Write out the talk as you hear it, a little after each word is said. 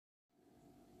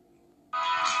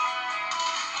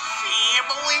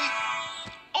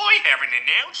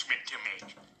announcement to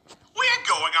make. We're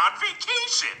going on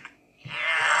vacation.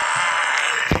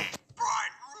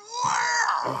 But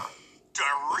where? The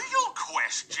real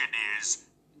question is,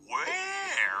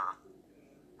 where?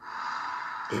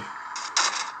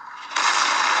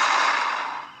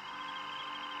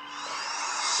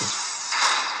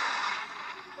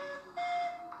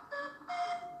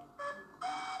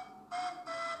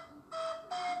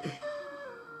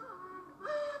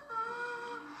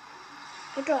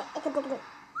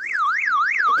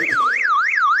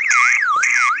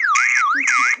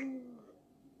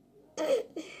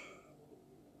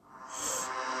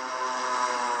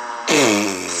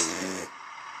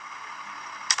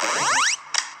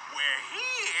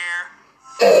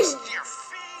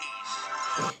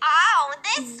 Oh,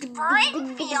 this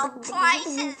Springfield place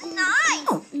is nice.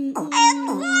 And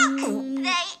look, they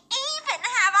even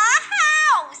have a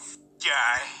house. A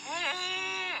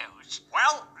house.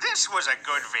 Well, this was a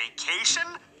good vacation.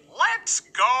 Let's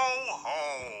go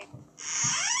home.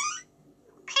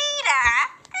 Peter,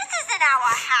 this isn't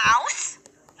our house.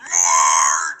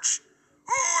 Marge!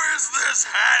 Who is this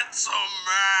handsome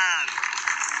man?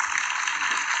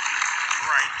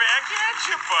 Right back at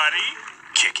you, buddy.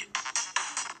 Kick it.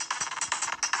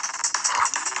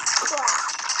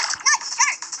 Nice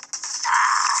shirt.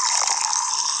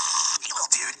 Hey, little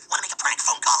dude, want to make a prank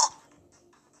phone call?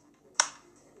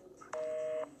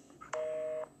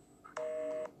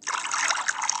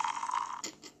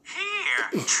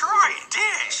 Here, try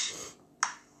this.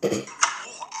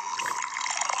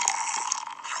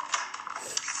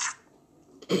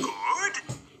 Good?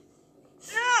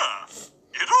 Yeah,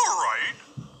 it's all right.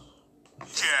 The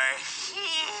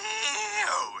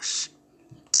house.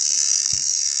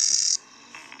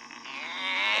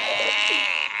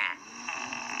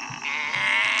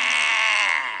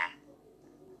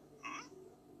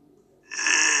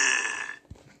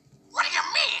 What do you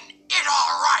mean, it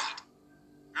all right?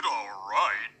 It all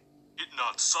right? It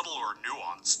not subtle or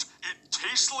nuanced. It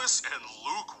tasteless and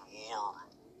lukewarm.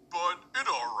 But it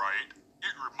all right.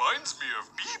 It reminds me of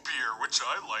me beer, which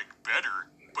I like better.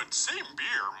 But same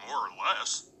beer, more or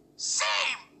less.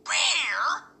 Same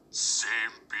beer?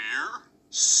 Same beer,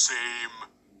 same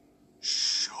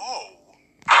show.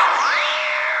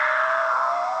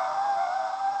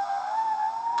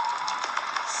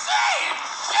 Same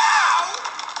show?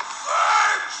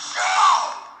 Same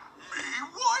show! Me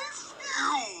wife,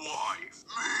 you wife.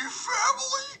 Me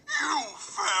family, you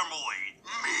family.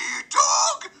 Me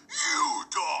dog, you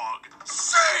dog.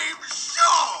 Same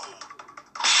show!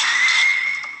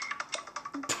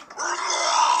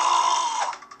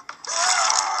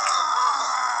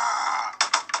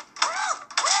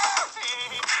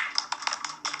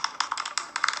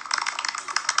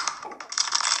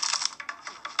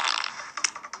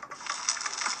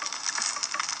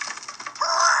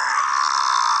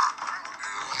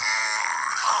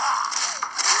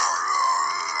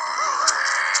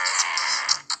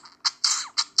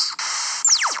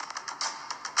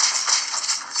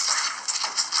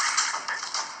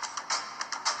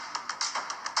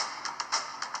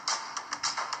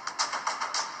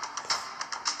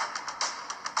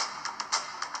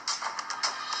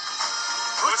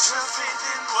 Put your faith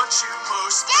in what you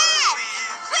most Dad,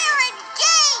 believe. we're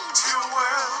engaged. Two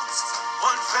worlds,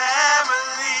 one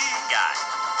family. God.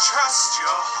 Trust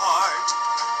your heart.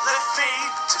 Let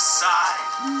fate decide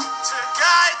to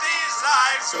guide these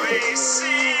lives we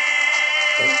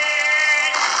see.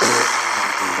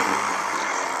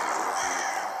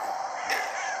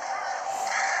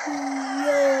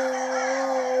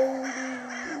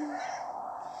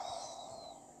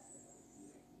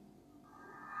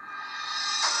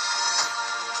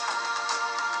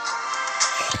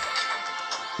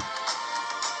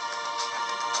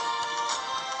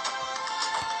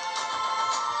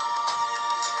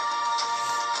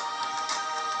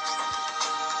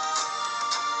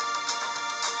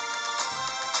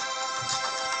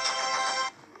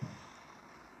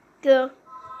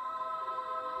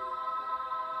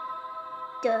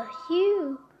 The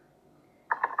hue.